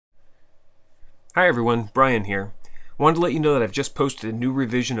Hi everyone, Brian here. Wanted to let you know that I've just posted a new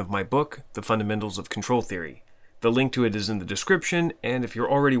revision of my book, The Fundamentals of Control Theory. The link to it is in the description, and if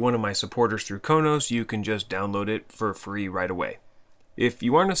you're already one of my supporters through Konos, you can just download it for free right away. If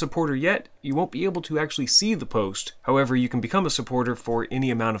you aren't a supporter yet, you won't be able to actually see the post. However, you can become a supporter for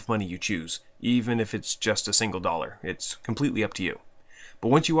any amount of money you choose, even if it's just a single dollar. It's completely up to you. But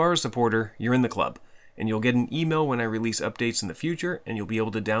once you are a supporter, you're in the club. And you'll get an email when I release updates in the future, and you'll be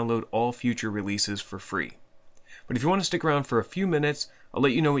able to download all future releases for free. But if you want to stick around for a few minutes, I'll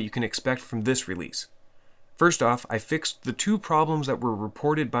let you know what you can expect from this release. First off, I fixed the two problems that were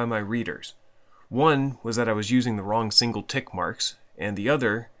reported by my readers. One was that I was using the wrong single tick marks, and the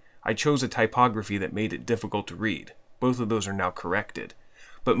other, I chose a typography that made it difficult to read. Both of those are now corrected.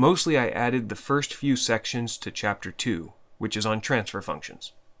 But mostly I added the first few sections to Chapter 2, which is on transfer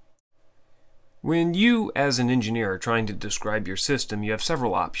functions. When you, as an engineer, are trying to describe your system, you have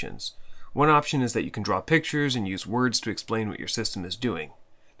several options. One option is that you can draw pictures and use words to explain what your system is doing.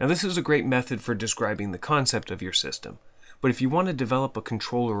 Now, this is a great method for describing the concept of your system, but if you want to develop a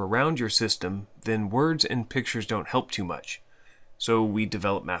controller around your system, then words and pictures don't help too much. So we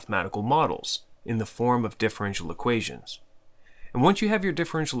develop mathematical models in the form of differential equations. And once you have your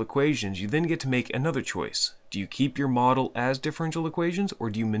differential equations, you then get to make another choice. Do you keep your model as differential equations, or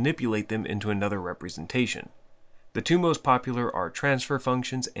do you manipulate them into another representation? The two most popular are transfer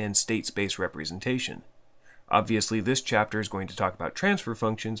functions and state space representation. Obviously, this chapter is going to talk about transfer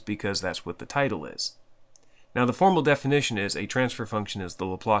functions because that's what the title is. Now, the formal definition is a transfer function is the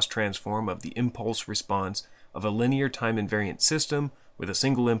Laplace transform of the impulse response of a linear time-invariant system with a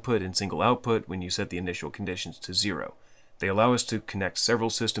single input and single output when you set the initial conditions to 0. They allow us to connect several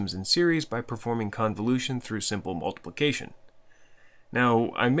systems in series by performing convolution through simple multiplication.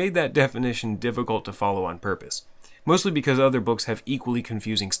 Now, I made that definition difficult to follow on purpose, mostly because other books have equally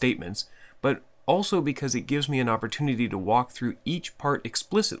confusing statements, but also because it gives me an opportunity to walk through each part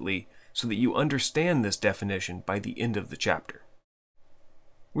explicitly so that you understand this definition by the end of the chapter.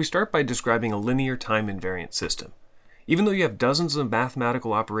 We start by describing a linear time-invariant system. Even though you have dozens of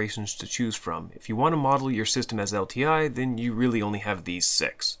mathematical operations to choose from, if you want to model your system as LTI, then you really only have these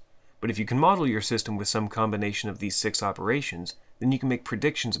 6. But if you can model your system with some combination of these 6 operations, then you can make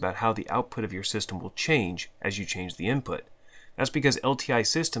predictions about how the output of your system will change as you change the input. That's because LTI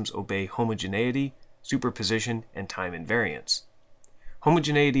systems obey homogeneity, superposition, and time invariance.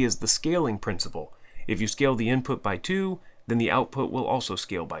 Homogeneity is the scaling principle. If you scale the input by 2, then the output will also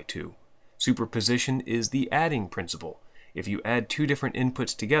scale by 2. Superposition is the adding principle. If you add two different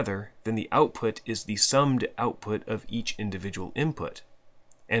inputs together, then the output is the summed output of each individual input.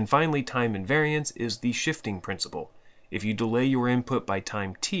 And finally, time invariance is the shifting principle. If you delay your input by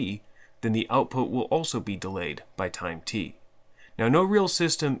time t, then the output will also be delayed by time t. Now, no real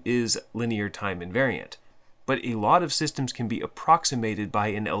system is linear time invariant, but a lot of systems can be approximated by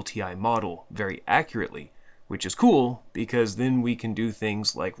an LTI model very accurately, which is cool because then we can do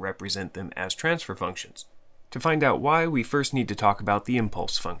things like represent them as transfer functions. To find out why, we first need to talk about the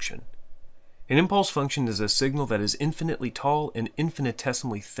impulse function. An impulse function is a signal that is infinitely tall and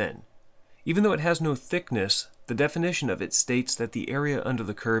infinitesimally thin. Even though it has no thickness, the definition of it states that the area under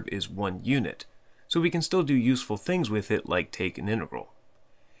the curve is 1 unit, so we can still do useful things with it like take an integral.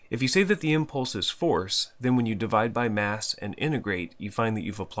 If you say that the impulse is force, then when you divide by mass and integrate, you find that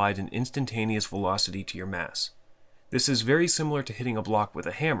you've applied an instantaneous velocity to your mass. This is very similar to hitting a block with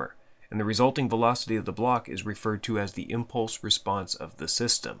a hammer, and the resulting velocity of the block is referred to as the impulse response of the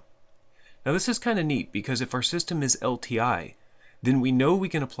system. Now, this is kind of neat because if our system is LTI, then we know we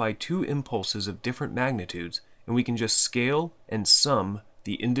can apply two impulses of different magnitudes, and we can just scale and sum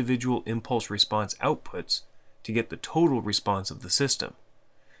the individual impulse response outputs to get the total response of the system.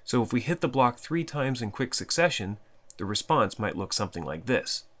 So if we hit the block 3 times in quick succession, the response might look something like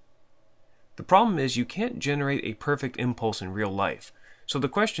this. The problem is you can't generate a perfect impulse in real life, so the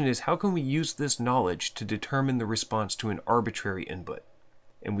question is how can we use this knowledge to determine the response to an arbitrary input?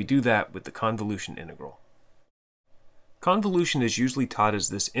 And we do that with the convolution integral. Convolution is usually taught as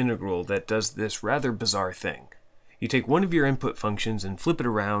this integral that does this rather bizarre thing. You take one of your input functions and flip it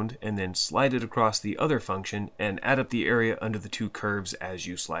around and then slide it across the other function and add up the area under the two curves as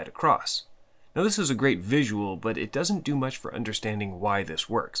you slide across. Now, this is a great visual, but it doesn't do much for understanding why this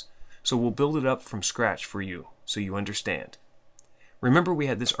works. So we'll build it up from scratch for you so you understand. Remember, we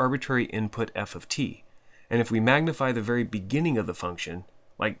had this arbitrary input f of t, and if we magnify the very beginning of the function,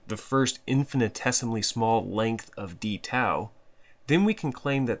 like the first infinitesimally small length of d tau, then we can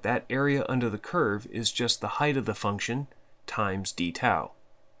claim that that area under the curve is just the height of the function times d tau.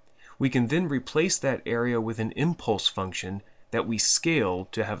 We can then replace that area with an impulse function that we scale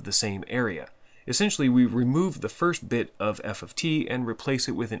to have the same area, Essentially, we remove the first bit of f of t and replace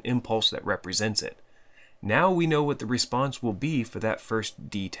it with an impulse that represents it. Now we know what the response will be for that first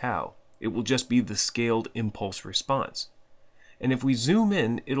d tau. It will just be the scaled impulse response. And if we zoom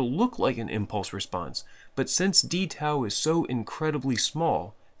in, it'll look like an impulse response, but since d tau is so incredibly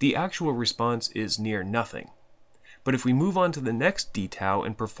small, the actual response is near nothing. But if we move on to the next d tau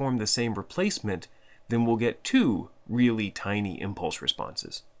and perform the same replacement, then we'll get two really tiny impulse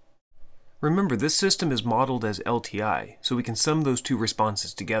responses. Remember, this system is modeled as LTI, so we can sum those two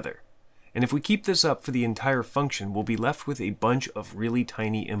responses together. And if we keep this up for the entire function, we'll be left with a bunch of really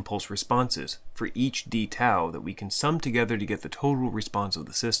tiny impulse responses for each d tau that we can sum together to get the total response of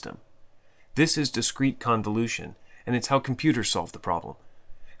the system. This is discrete convolution, and it's how computers solve the problem.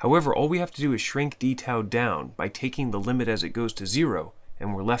 However, all we have to do is shrink d tau down by taking the limit as it goes to 0,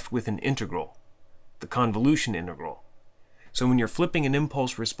 and we're left with an integral, the convolution integral. So when you're flipping an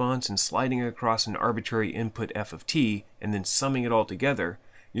impulse response and sliding it across an arbitrary input f of t, and then summing it all together,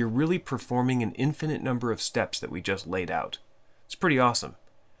 you're really performing an infinite number of steps that we just laid out. It's pretty awesome.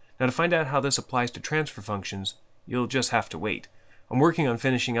 Now to find out how this applies to transfer functions, you'll just have to wait. I'm working on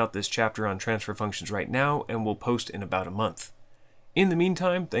finishing out this chapter on transfer functions right now, and we'll post in about a month. In the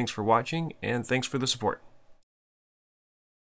meantime, thanks for watching, and thanks for the support.